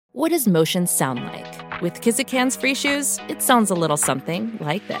What does motion sound like? With Kizikans free shoes, it sounds a little something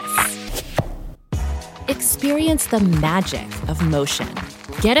like this. Experience the magic of motion.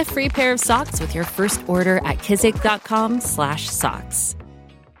 Get a free pair of socks with your first order at kizik.com/socks.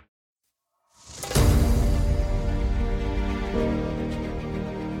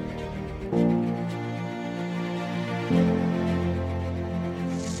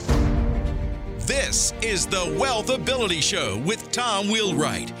 This is the Wealth Ability Show with Tom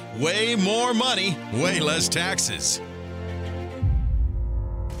Wheelwright. Way more money, way less taxes.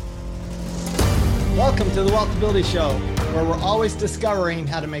 Welcome to the Wealth Ability Show, where we're always discovering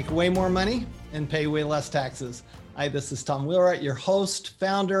how to make way more money and pay way less taxes. Hi, this is Tom Wheelwright, your host,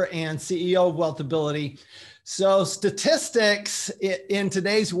 founder, and CEO of Wealth Ability. So statistics in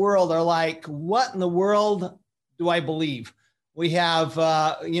today's world are like, what in the world do I believe? We have,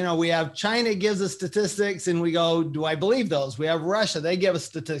 we have China gives us statistics and we go, do I believe those? We have Russia, they give us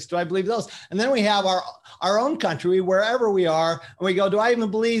statistics. Do I believe those? And then we have our own country, wherever we are, and we go, do I even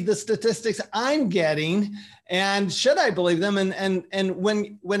believe the statistics I'm getting? And should I believe them? And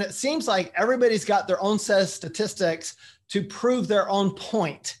when it seems like everybody's got their own set of statistics to prove their own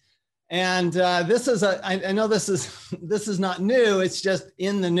point. And this is I know this is not new. It's just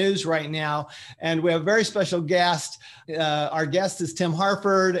in the news right now. And we have a very special guest. Our guest is Tim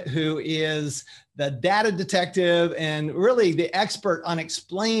Harford, who is the data detective and really the expert on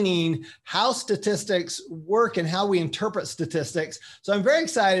explaining how statistics work and how we interpret statistics. So I'm very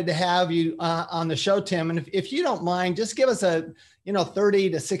excited to have you on the show, Tim. And if you don't mind, just give us a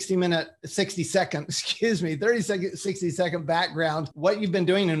 30 to 60 second background, what you've been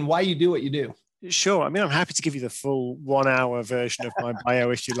doing and why you do what you do. Sure. I mean, I'm happy to give you the full 1 hour version of my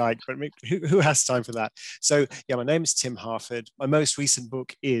bio if you like, but who has time for that? So yeah, my name is Tim Harford. My most recent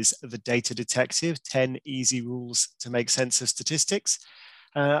book is The Data Detective, 10 Easy Rules to Make Sense of Statistics.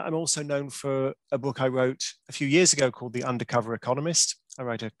 I'm also known for a book I wrote a few years ago called The Undercover Economist. I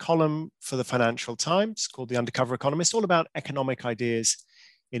write a column for the Financial Times called The Undercover Economist, all about economic ideas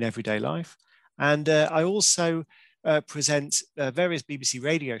in everyday life. And I also present various BBC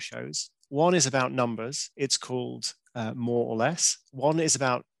radio shows. One is about numbers. It's called More or Less. One is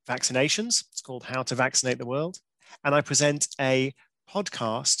about vaccinations. It's called How to Vaccinate the World. And I present a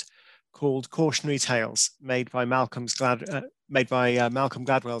podcast called Cautionary Tales, made by Malcolm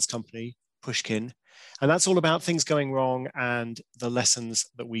Gladwell's company, Pushkin. And that's all about things going wrong and the lessons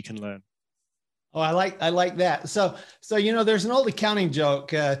that we can learn. Oh, I like that. So there's an old accounting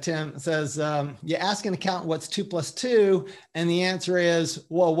joke, Tim. It says, you ask an accountant what's 2 + 2, and the answer is,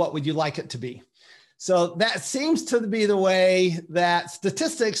 well, what would you like it to be? So that seems to be the way that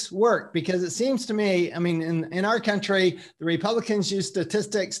statistics work, because it seems to me, I mean, in our country, the Republicans use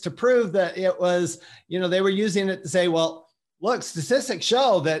statistics to prove that it was, they were using it to say, well, look, statistics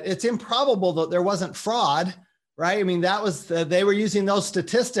show that it's improbable that there wasn't fraud, right? I mean, that was, they were using those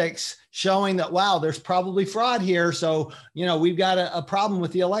statistics showing that, wow, there's probably fraud here. So, we've got a problem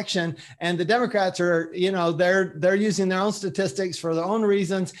with the election. And the Democrats are, they're using their own statistics for their own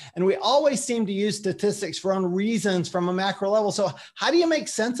reasons. And we always seem to use statistics for own reasons from a macro level. So how do you make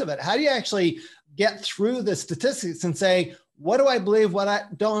sense of it? How do you actually get through the statistics and say, what do I believe?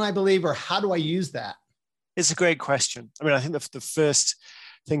 What don't I believe? Or how do I use that? It's a great question. I mean, I think the first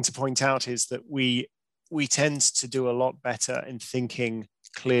thing to point out is that we tend to do a lot better in thinking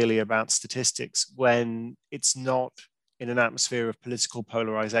clearly about statistics when it's not in an atmosphere of political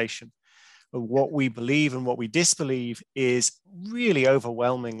polarization. But what we believe and what we disbelieve is really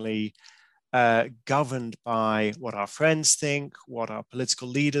overwhelmingly governed by what our friends think, what our political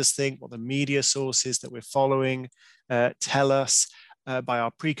leaders think, what the media sources that we're following tell us, by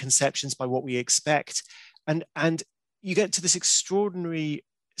our preconceptions, by what we expect. And you get to this extraordinary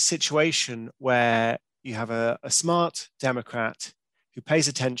situation where you have a smart Democrat who pays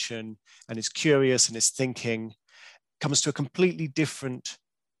attention and is curious and is thinking, comes to a completely different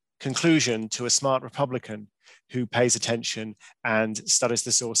conclusion to a smart Republican who pays attention and studies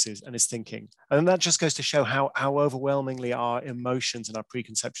the sources and is thinking. And that just goes to show how overwhelmingly our emotions and our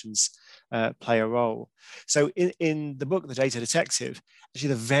preconceptions play a role. So in the book, The Data Detective, actually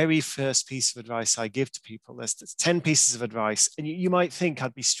the very first piece of advice I give to people, there's 10 pieces of advice. And you might think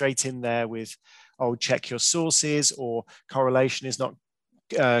I'd be straight in there with, check your sources, or correlation is not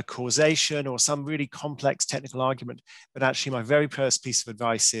causation, or some really complex technical argument. But actually my very first piece of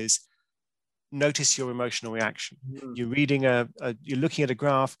advice is, notice your emotional reaction. Mm. You're looking at a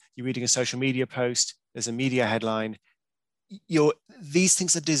graph, you're reading a social media post, there's a media headline. These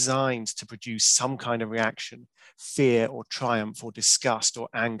things are designed to produce some kind of reaction, fear or triumph or disgust or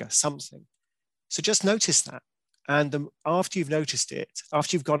anger, something. So just notice that And after you've noticed it,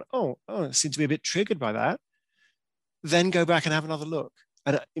 after you've gone, oh, I seem to be a bit triggered by that, then go back and have another look.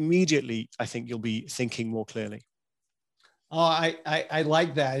 And immediately, I think you'll be thinking more clearly. Oh, I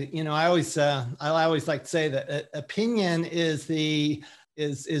like that. I always like to say that opinion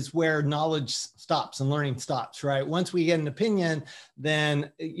is where knowledge stops and learning stops, right? Once we get an opinion,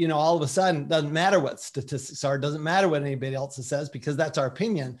 then, all of a sudden, it doesn't matter what statistics are, it doesn't matter what anybody else says, because that's our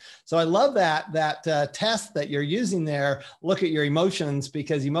opinion. So I love that test that you're using there. Look at your emotions,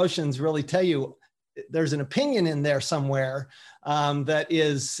 because emotions really tell you there's an opinion in there somewhere that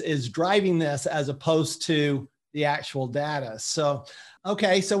is driving this, as opposed to the actual data. So,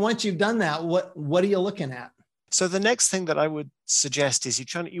 okay. So once you've done that, what are you looking at? So the next thing that I would suggest is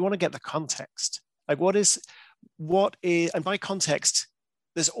you want to get the context. Like what is, and by context,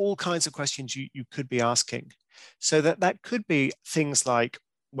 there's all kinds of questions you could be asking. So that could be things like,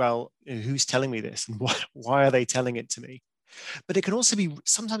 well, who's telling me this, and why are they telling it to me? But it can also be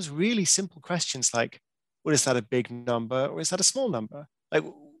sometimes really simple questions like, well, is that a big number or is that a small number? Like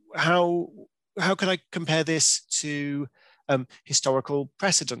how can I compare this to historical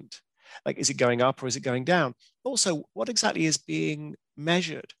precedent? Like, is it going up or is it going down? Also, what exactly is being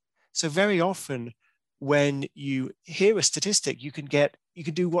measured? So very often when you hear a statistic, you can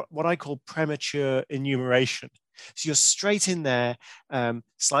do what I call premature enumeration. So you're straight in there,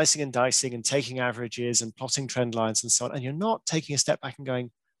 slicing and dicing and taking averages and plotting trend lines and so on. And you're not taking a step back and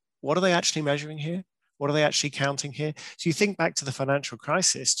going, what are they actually measuring here? What are they actually counting here? So you think back to the financial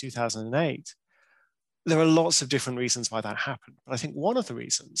crisis, 2008. There are lots of different reasons why that happened. But I think one of the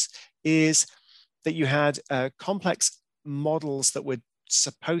reasons is that you had complex models that were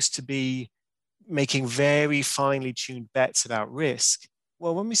supposed to be making very finely tuned bets about risk.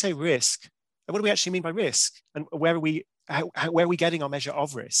 Well, when we say risk, what do we actually mean by risk? And where are we getting our measure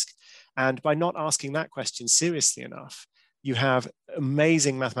of risk? And by not asking that question seriously enough, you have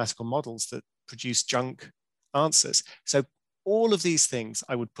amazing mathematical models that produce junk answers. So all of these things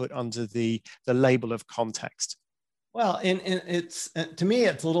I would put under the label of context. Well, and it's, to me,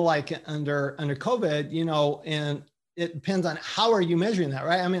 it's a little like under COVID, and it depends on how are you measuring that,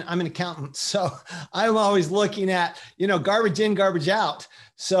 right? I mean, I'm an accountant, so I'm always looking at, garbage in, garbage out.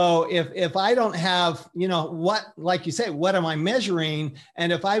 So if I don't have, like you say, what am I measuring?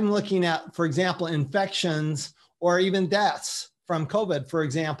 And if I'm looking at, for example, infections or even deaths from COVID, for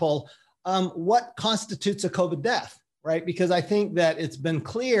example, what constitutes a COVID death? Right? Because I think that it's been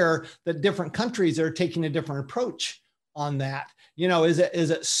clear that different countries are taking a different approach on that. Is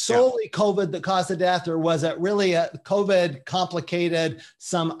it solely COVID that caused the death, or was it really a COVID complicated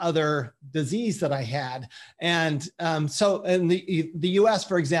some other disease that I had? And so in the US,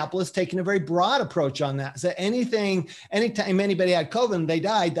 for example, is taking a very broad approach on that. So anytime anybody had COVID and they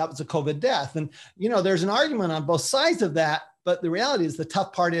died, that was a COVID death. And, there's an argument on both sides of that. But the reality is, the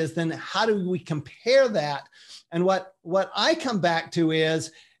tough part is then how do we compare that? And what I come back to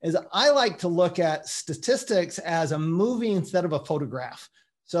is I like to look at statistics as a movie instead of a photograph.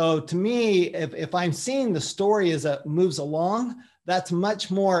 So to me, if I'm seeing the story as it moves along, that's much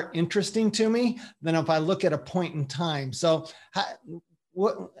more interesting to me than if I look at a point in time. So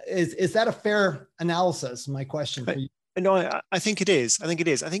what is that a fair analysis? My question for you. No, I think it is.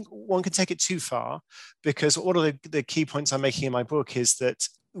 I think one can take it too far, because one of the key points I'm making in my book is that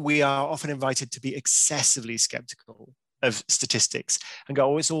we are often invited to be excessively skeptical of statistics and go,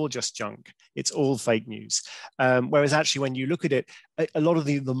 oh, it's all just junk. It's all fake news. Whereas actually, when you look at it, a lot of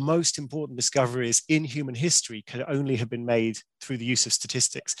the most important discoveries in human history could only have been made through the use of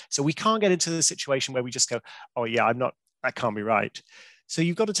statistics. So we can't get into the situation where we just go, oh yeah, that can't be right. So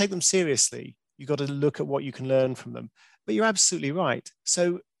you've got to take them seriously. You've got to look at what you can learn from them. But you're absolutely right.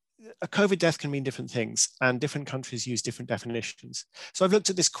 So a COVID death can mean different things, and different countries use different definitions. So I've looked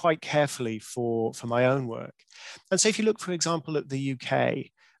at this quite carefully for my own work. And so if you look, for example, at the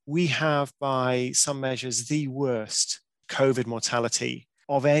UK, we have, by some measures, the worst COVID mortality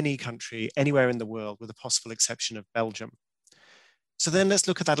of any country anywhere in the world, with the possible exception of Belgium. So then let's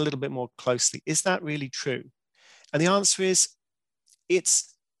look at that a little bit more closely. Is that really true? And the answer is,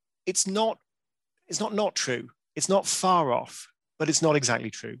 it's not true. It's not far off, but it's not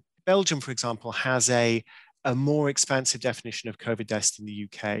exactly true. Belgium, for example, has a more expansive definition of COVID deaths than the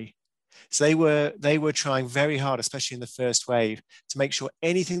UK. So they were trying very hard, especially in the first wave, to make sure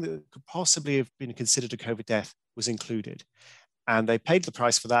anything that could possibly have been considered a COVID death was included. And they paid the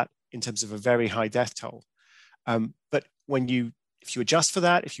price for that in terms of a very high death toll. But if you adjust for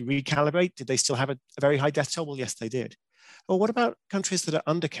that, if you recalibrate, did they still have a very high death toll? Well, yes, they did. Well, what about countries that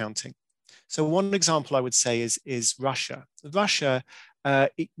are undercounting? So one example I would say is Russia. Russia,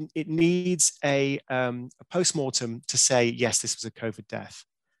 it needs a post-mortem to say, yes, this was a COVID death.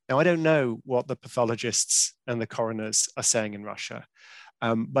 Now, I don't know what the pathologists and the coroners are saying in Russia,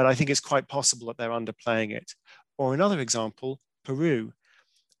 but I think it's quite possible that they're underplaying it. Or another example, Peru.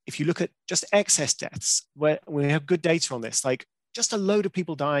 If you look at just excess deaths, where we have good data on this, like just a load of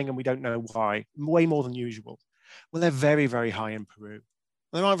people dying and we don't know why, way more than usual. Well, they're very, very high in Peru.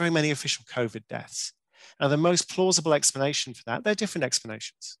 There aren't very many official COVID deaths. Now, the most plausible explanation for that, there are different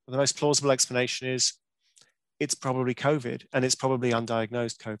explanations. But the most plausible explanation is it's probably COVID, and it's probably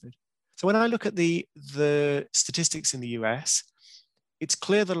undiagnosed COVID. So when I look at the statistics in the US, it's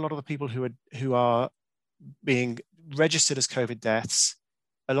clear that a lot of the people who are being registered as COVID deaths,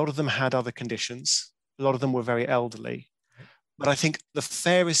 a lot of them had other conditions. A lot of them were very elderly. But I think the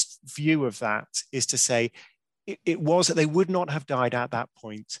fairest view of that is to say it was that they would not have died at that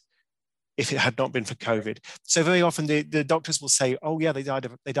point if it had not been for COVID. So very often the doctors will say, oh yeah, they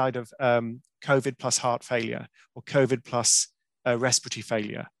died of COVID plus heart failure or COVID plus respiratory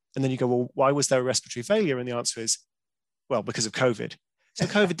failure. And then you go, well, why was there a respiratory failure? And the answer is, well, because of COVID. So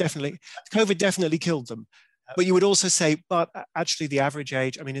COVID definitely killed them. But you would also say, but actually the average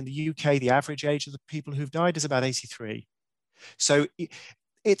age, I mean, in the UK, the average age of the people who've died is about 83. So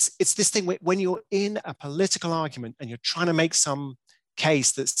it's this thing when you're in a political argument and you're trying to make some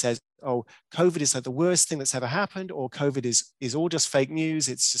case that says, oh, COVID is like the worst thing that's ever happened, or COVID is all just fake news,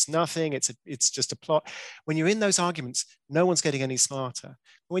 it's just nothing, it's just a plot. When you're in those arguments, no one's getting any smarter.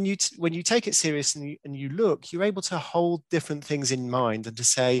 When you take it seriously and you look, you're able to hold different things in mind and to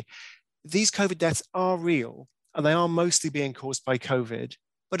say, these COVID deaths are real and they are mostly being caused by COVID.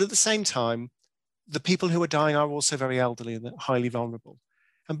 But at the same time, the people who are dying are also very elderly and highly vulnerable.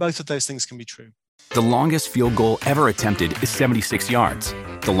 And both of those things can be true. The longest field goal ever attempted is 76 yards.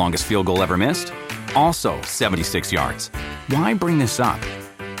 The longest field goal ever missed? Also 76 yards. Why bring this up?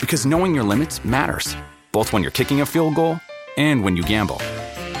 Because knowing your limits matters, both when you're kicking a field goal and when you gamble.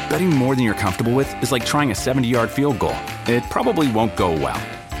 Betting more than you're comfortable with is like trying a 70-yard field goal. It probably won't go well.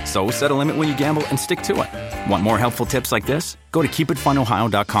 So set a limit when you gamble and stick to it. Want more helpful tips like this? Go to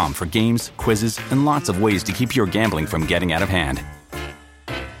keepitfunohio.com for games, quizzes, and lots of ways to keep your gambling from getting out of hand.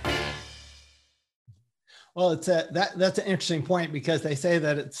 Well, that's an interesting point, because they say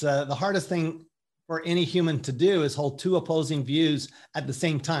that it's the hardest thing for any human to do is hold two opposing views at the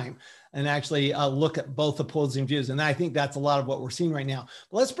same time and actually look at both opposing views. And I think that's a lot of what we're seeing right now.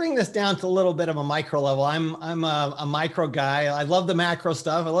 But let's bring this down to a little bit of a micro level. I'm a micro guy. I love the macro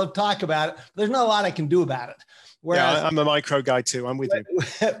stuff. I love to talk about it. But there's not a lot I can do about it. Whereas, yeah, I'm a micro guy too. I'm with you.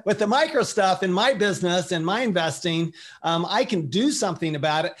 With the micro stuff in my business and my investing, I can do something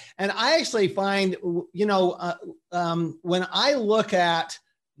about it. And I actually find, when I look at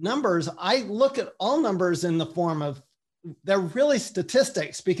numbers, I look at all numbers in the form of, they're really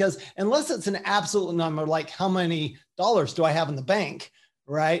statistics, because unless it's an absolute number, like how many dollars do I have in the bank,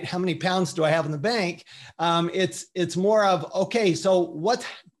 right? How many pounds do I have in the bank? It's more of, okay, so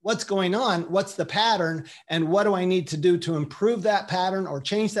what's going on? What's the pattern? And what do I need to do to improve that pattern or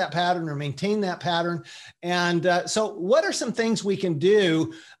change that pattern or maintain that pattern? And so what are some things we can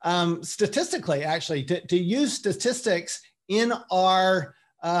do statistically, actually, to use statistics in our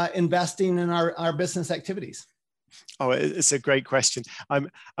investing in our business activities? Oh, it's a great question.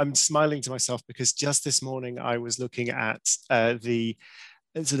 I'm smiling to myself because just this morning I was looking at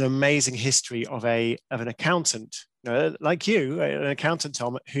it's an amazing history of an accountant, like you, an accountant,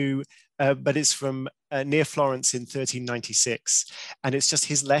 Tom, who, but it's from near Florence in 1396. And it's just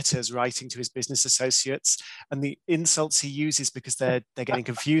his letters writing to his business associates and the insults he uses because they're getting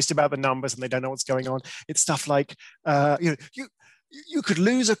confused about the numbers and they don't know what's going on. It's stuff like, you could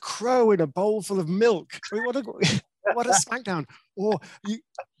lose a crow in a bowl full of milk. I mean, what a smackdown. Or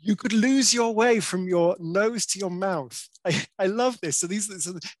you could lose your way from your nose to your mouth. I love this. So these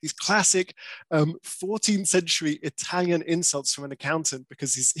classic 14th century Italian insults from an accountant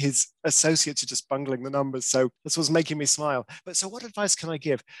because his associates are just bungling the numbers. So that's what's making me smile. But so what advice can I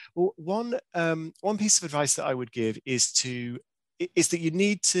give? Well, one piece of advice that I would give is that you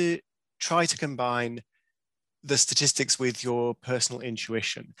need to try to combine the statistics with your personal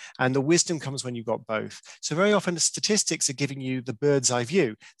intuition. And the wisdom comes when you've got both. So very often the statistics are giving you the bird's eye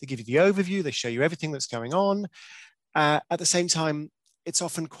view. They give you the overview, they show you everything that's going on. At the same time, it's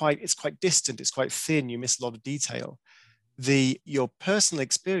quite distant, it's quite thin, you miss a lot of detail. Your personal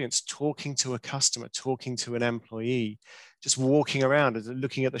experience talking to a customer, talking to an employee, just walking around and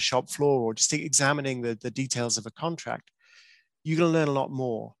looking at the shop floor or just examining the details of a contract, you're going to learn a lot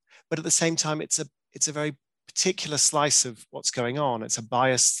more. But at the same time, it's a very particular slice of what's going on. It's a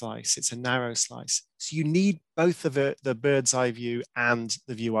biased slice, it's a narrow slice. So you need both the bird's eye view and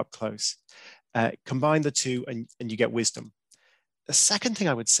the view up close. Combine the two and you get wisdom. The second thing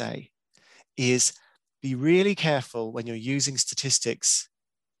I would say is be really careful when you're using statistics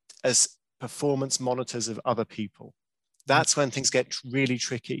as performance monitors of other people. That's when things get really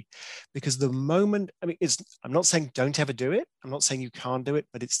tricky, because the moment, I'm not saying don't ever do it. I'm not saying you can't do it,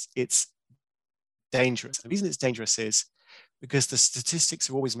 but it's dangerous. The reason it's dangerous is because the statistics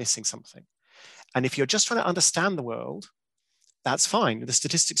are always missing something. And if you're just trying to understand the world, that's fine. The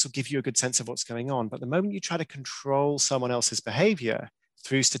statistics will give you a good sense of what's going on. But the moment you try to control someone else's behavior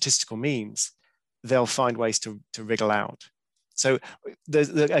through statistical means, they'll find ways to wriggle out. So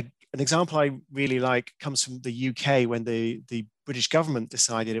an example I really like comes from the UK, when the British government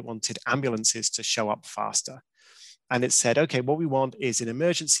decided it wanted ambulances to show up faster. And it said, okay, what we want is in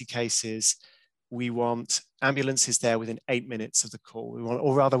emergency cases, we want ambulances there within 8 minutes of the call. We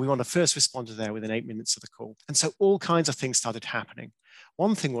want a first responder there within 8 minutes of the call. And so all kinds of things started happening.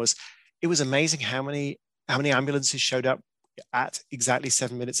 One thing was, it was amazing how many ambulances showed up at exactly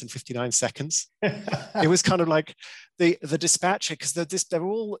 7 minutes and 59 seconds. It was kind of like the dispatcher, because they're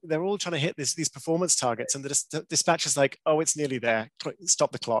all trying to hit these performance targets, and the dispatcher's like, oh, it's nearly there.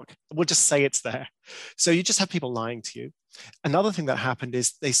 Stop the clock. We'll just say it's there. So you just have people lying to you. Another thing that happened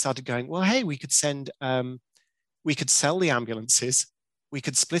is they started going, well, hey, we could sell the ambulances, we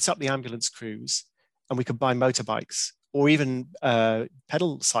could split up the ambulance crews, and we could buy motorbikes or even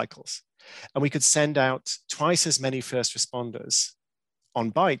pedal cycles. And we could send out twice as many first responders on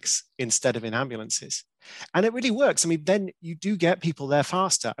bikes instead of in ambulances. And it really works. Then you do get people there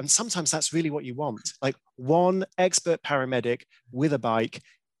faster. And sometimes that's really what you want. Like one expert paramedic with a bike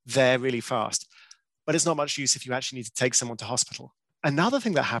there really fast. But it's not much use if you actually need to take someone to hospital. Another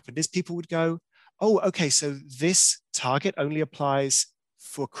thing that happened is people would go, oh, okay, so this target only applies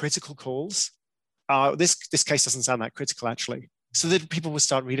for critical calls. This case doesn't sound that critical, actually. So that people will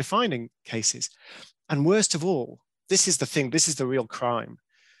start redefining cases. And worst of all, this is the thing, this is the real crime.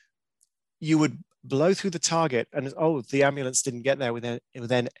 You would blow through the target and, oh, the ambulance didn't get there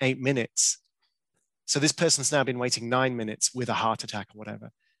within 8 minutes. So this person's now been waiting 9 minutes with a heart attack or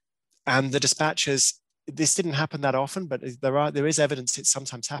whatever. And the dispatchers, this didn't happen that often, but there is evidence it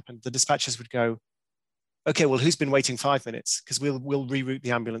sometimes happened. The dispatchers would go, okay, well, who's been waiting 5 minutes? Because we'll reroute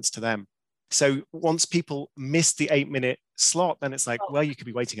the ambulance to them. So once people miss the 8 minute slot, then it's like, well, you could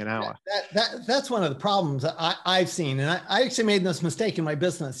be waiting an hour. That's one of the problems that I've seen. And I actually made this mistake in my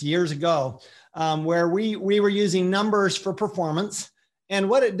business years ago, where we were using numbers for performance. And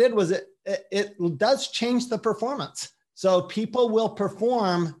what it did was it does change the performance. So people will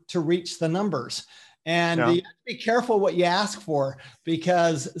perform to reach the numbers. And you have to be careful what you ask for,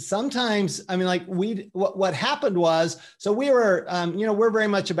 because sometimes, what happened was, so we were, we're very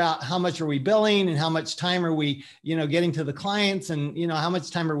much about how much are we billing and how much time are we, getting to the clients, and, how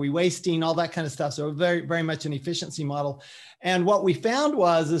much time are we wasting, all that kind of stuff. So very, very much an efficiency model. And what we found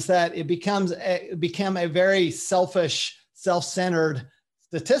is that it became a very selfish, self-centered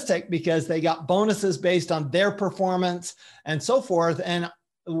statistic, because they got bonuses based on their performance and so forth. And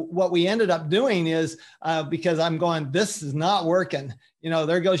what we ended up doing is, because I'm going, this is not working.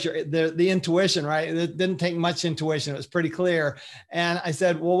 There goes the intuition, right? It didn't take much intuition. It was pretty clear. And I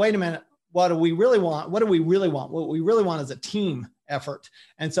said, well, wait a minute. What do we really want? What do we really want? What we really want is a team effort.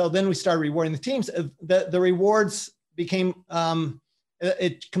 And so then we started rewarding the teams. The rewards became,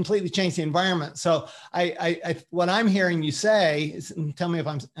 it completely changed the environment. So what I'm hearing you say, and tell me if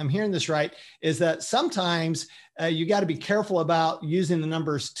I'm hearing this right, is that sometimes you got to be careful about using the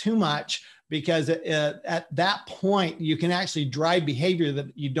numbers too much, because at that point you can actually drive behavior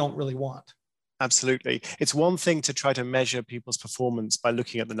that you don't really want. Absolutely. It's one thing to try to measure people's performance by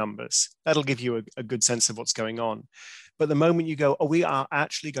looking at the numbers. That'll give you a good sense of what's going on. But the moment you go, oh, we are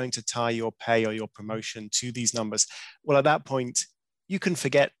actually going to tie your pay or your promotion to these numbers, well, at that point, you can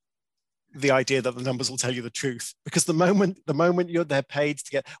forget the idea that the numbers will tell you the truth, because the moment they're paid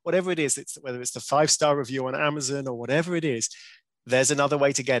to get whatever it is, whether it's the 5-star review on Amazon or whatever it is, there's another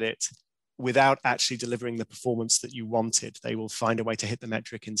way to get it without actually delivering the performance that you wanted. They will find a way to hit the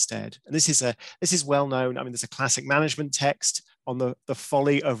metric instead. And this is well known. There's a classic management text on the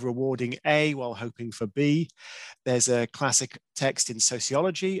folly of rewarding A while hoping for B. There's a classic text in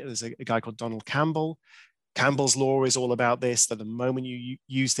sociology. There's a guy called Donald Campbell. Campbell's law is all about this, that the moment you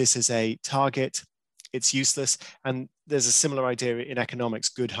use this as a target, it's useless. And there's a similar idea in economics,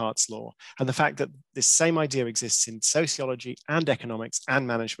 Goodhart's law. And the fact that this same idea exists in sociology and economics and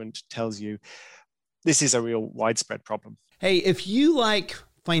management tells you this is a real widespread problem. Hey, if you like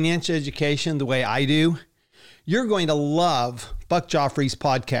financial education the way I do, You're going to love Buck Joffrey's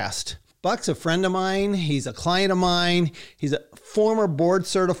podcast. Buck's a friend of mine. He's a client of mine. He's a former board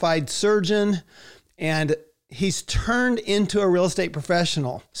certified surgeon, and he's turned into a real estate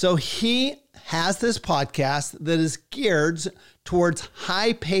professional. So he has this podcast that is geared towards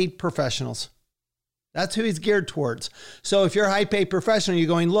high paid professionals. That's who he's geared towards. So if you're a high paid professional, you're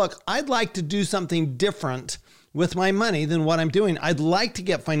going, look, I'd like to do something different with my money than what I'm doing. I'd like to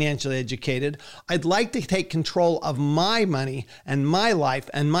get financially educated. I'd like to take control of my money and my life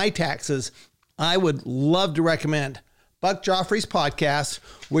and my taxes. I would love to recommend Buck Joffrey's podcast,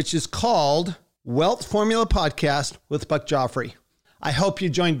 which is called Wealth Formula Podcast with Buck Joffrey. I hope you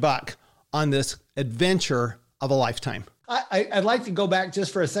join Buck on this adventure of a lifetime. I'd like to go back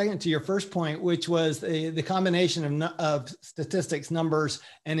just for a second to your first point, which was the combination of statistics, numbers,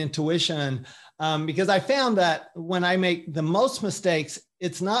 and intuition. Because I found that when I make the most mistakes,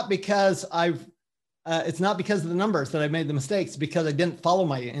 it's not because it's not because of the numbers that I made the mistakes, because I didn't follow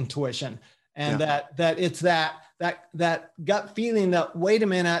my intuition, and that it's that gut feeling that, wait a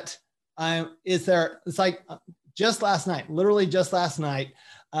minute, it's like just last night, literally just last night,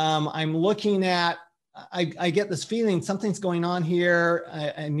 I'm looking at. I get this feeling something's going on here.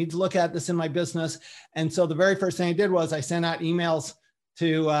 I need to look at this in my business. And so the very first thing I did was I sent out emails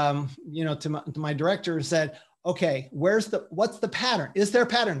to my director and said, okay, what's the pattern? Is there a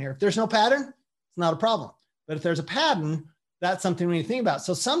pattern here? If there's no pattern, it's not a problem. But if there's a pattern, that's something we need to think about.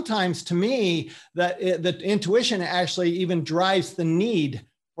 So sometimes to me, the intuition actually even drives the need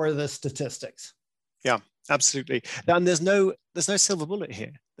for the statistics. Yeah, absolutely. And there's no silver bullet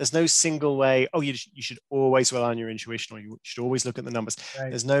here. There's no single way, oh, you should always rely on your intuition, or you should always look at the numbers.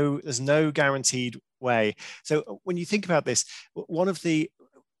 Right. There's no guaranteed way. So when you think about this, one of the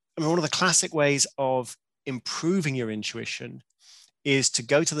classic ways of improving your intuition is to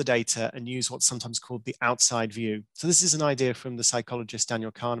go to the data and use what's sometimes called the outside view. So this is an idea from the psychologist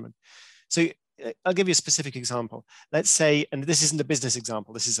Daniel Kahneman. So I'll give you a specific example. Let's say, and this isn't a business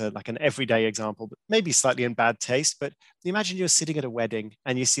example, this is like an everyday example, but maybe slightly in bad taste, but imagine you're sitting at a wedding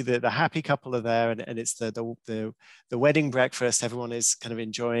and you see the happy couple are there, and it's the wedding breakfast. Everyone is kind of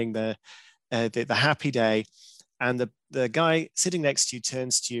enjoying the happy day. And the guy sitting next to you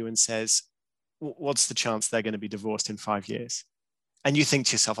turns to you and says, what's the chance they're going to be divorced in 5 years? And you think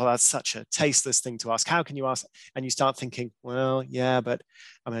to yourself, oh, that's such a tasteless thing to ask. How can you ask? And you start thinking, well, yeah, but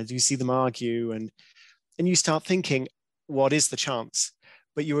I mean, do you see them argue? And you start thinking, what is the chance?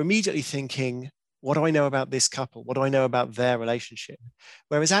 But you're immediately thinking, what do I know about this couple? What do I know about their relationship?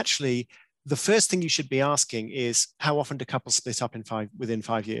 Whereas actually, the first thing you should be asking is, how often do couples split up within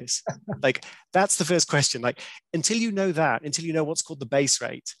 5 years? Like, that's the first question. Like, until you know that, until you know what's called the base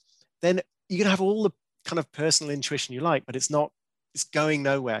rate, then you can have all the kind of personal intuition you like, but it's going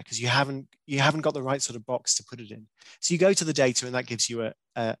nowhere because you haven't got the right sort of box to put it in. So you go to the data, and that gives you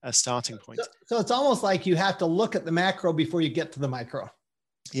a starting point. So it's almost like you have to look at the macro before you get to the micro.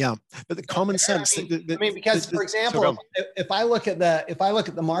 Yeah, but the common sense. Because for example, if I look at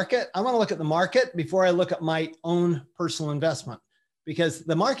the market, I want to look at the market before I look at my own personal investment, because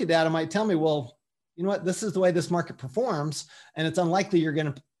the market data might tell me, well, you know what, this is the way this market performs, and it's unlikely you're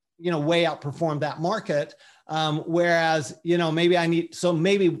going to, way outperform that market. Whereas, maybe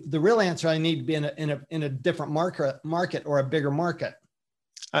the real answer, I need to be in a different market or a bigger market.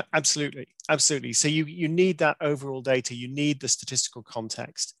 Absolutely. So you need that overall data. You need the statistical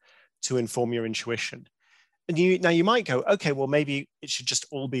context to inform your intuition. And you might go, okay, well, maybe it should just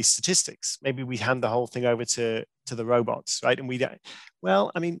all be statistics. Maybe we hand the whole thing over to the robots, right? And we don't.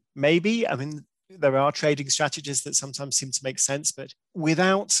 Well, maybe. There are trading strategies that sometimes seem to make sense, but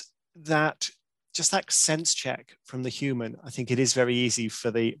without that, just that sense check from the human, I think it is very easy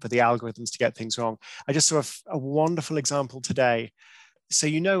for the algorithms to get things wrong. I just saw a wonderful example today. So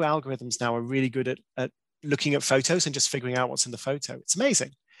algorithms now are really good at looking at photos and just figuring out what's in the photo. It's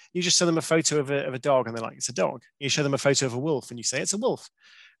amazing. You just show them a photo of a dog, and they're like, it's a dog. You show them a photo of a wolf, and you say it's a wolf,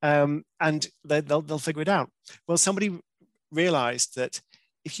 and they'll figure it out. Well, somebody realized that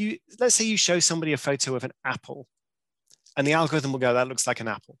let's say you show somebody a photo of an apple, and the algorithm will go, that looks like an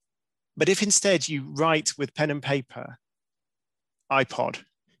apple. But if instead you write with pen and paper, iPod,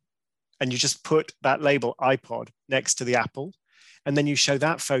 and you just put that label iPod next to the apple, and then you show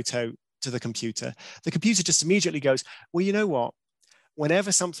that photo to the computer just immediately goes, well, you know what?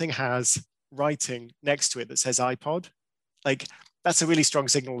 Whenever something has writing next to it that says iPod, like, that's a really strong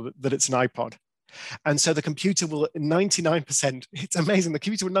signal that it's an iPod. And so the computer will 99%, it's amazing, the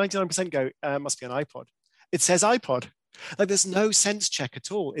computer will 99% go, must be an iPod. It says iPod. Like, there's no sense check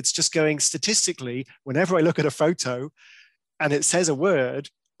at all. It's just going statistically, whenever I look at a photo and it says a word,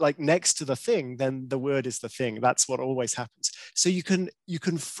 like next to the thing, then the word is the thing. That's what always happens. So you can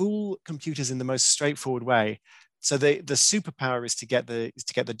fool computers in the most straightforward way. So the superpower is to get the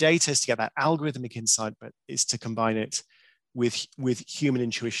data, is to get that algorithmic insight, but is to combine it with human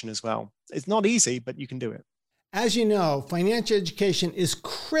intuition as well. It's not easy, but you can do it. As you know, financial education is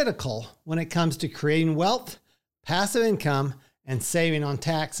critical when it comes to creating wealth, passive income, and saving on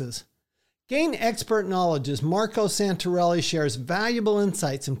taxes. Gain expert knowledge as Marco Santarelli shares valuable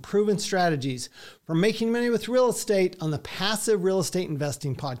insights and proven strategies for making money with real estate on the Passive Real Estate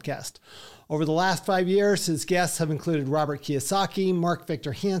Investing podcast. Over the last 5 years, his guests have included Robert Kiyosaki, Mark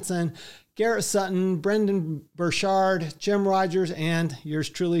Victor Hansen, Garrett Sutton, Brendan Burchard, Jim Rogers, and yours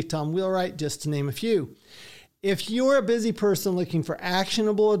truly, Tom Wheelwright, just to name a few. If you're a busy person looking for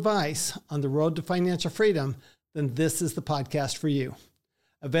actionable advice on the road to financial freedom, then this is the podcast for you.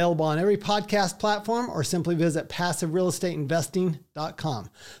 Available on every podcast platform, or simply visit passiverealestateinvesting.com.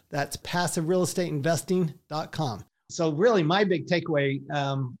 That's passiverealestateinvesting.com. So really my big takeaway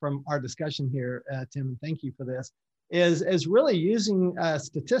from our discussion here, Tim, and thank you for this, is really using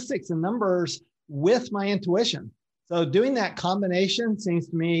statistics and numbers with my intuition. So doing that combination seems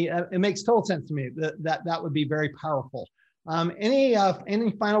to me, it makes total sense to me that would be very powerful. Any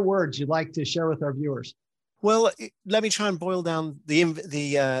final words you'd like to share with our viewers? Well, let me try and boil down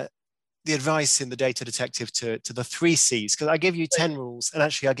the advice in the Data Detective to the 3 C's, because I give you 10 rules, and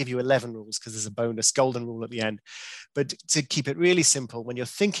actually I give you 11 rules because there's a bonus golden rule at the end. But to keep it really simple, when you're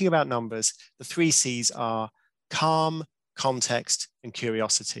thinking about numbers, the 3 C's are calm, context, and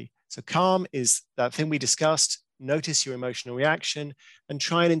curiosity. So calm is that thing we discussed. Notice your emotional reaction and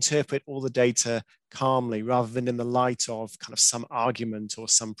try and interpret all the data calmly rather than in the light of kind of some argument or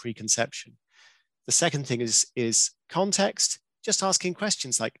some preconception. The second thing is context, just asking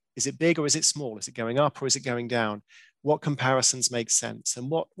questions like, is it big or is it small? Is it going up or is it going down? What comparisons make sense?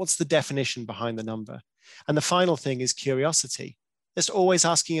 And what's the definition behind the number? And the final thing is curiosity. Just always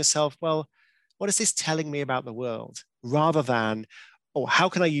asking yourself, well, what is this telling me about the world? Rather than, oh, how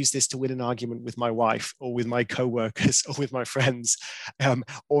can I use this to win an argument with my wife or with my coworkers or with my friends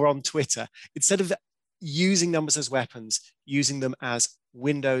or on Twitter? Instead of using numbers as weapons, using them as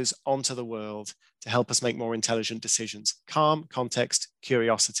windows onto the world to help us make more intelligent decisions. Calm, context,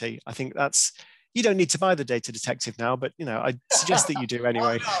 curiosity. I think you don't need to buy the Data Detective now, but I suggest that you do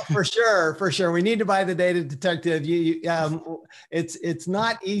anyway. Oh, no, for sure. We need to buy the Data Detective. It's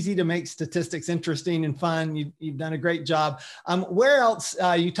not easy to make statistics interesting and fun. You've done a great job. Where else?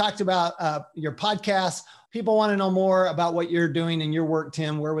 You talked about your podcast. People want to know more about what you're doing and your work,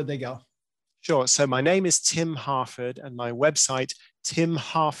 Tim. Where would they go? Sure. So my name is Tim Harford and my website,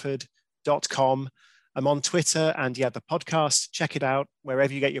 timharford.com. I'm on Twitter, and the podcast, check it out.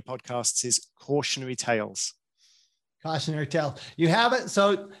 Wherever you get your podcasts is Cautionary Tales. Cautionary Tales. You have it.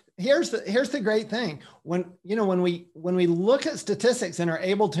 So here's the great thing. When we look at statistics and are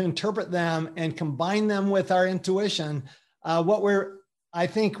able to interpret them and combine them with our intuition, I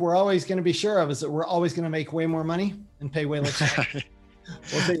think we're always going to be sure of is that we're always going to make way more money and pay way less. I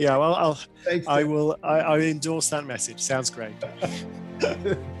endorse that message. Sounds great.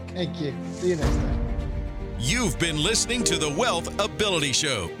 Thank you. See you next time. You've been listening to the Wealth Ability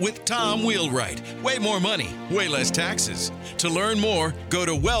Show with Tom Wheelwright. Way more money, way less taxes. To learn more, go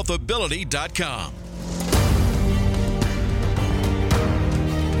to wealthability.com.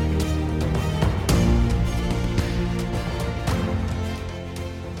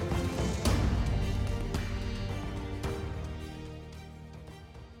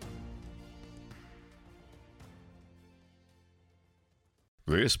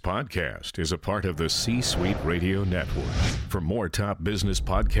 This podcast is a part of the C-Suite Radio Network. For more top business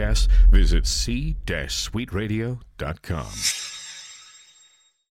podcasts, visit c-suiteradio.com.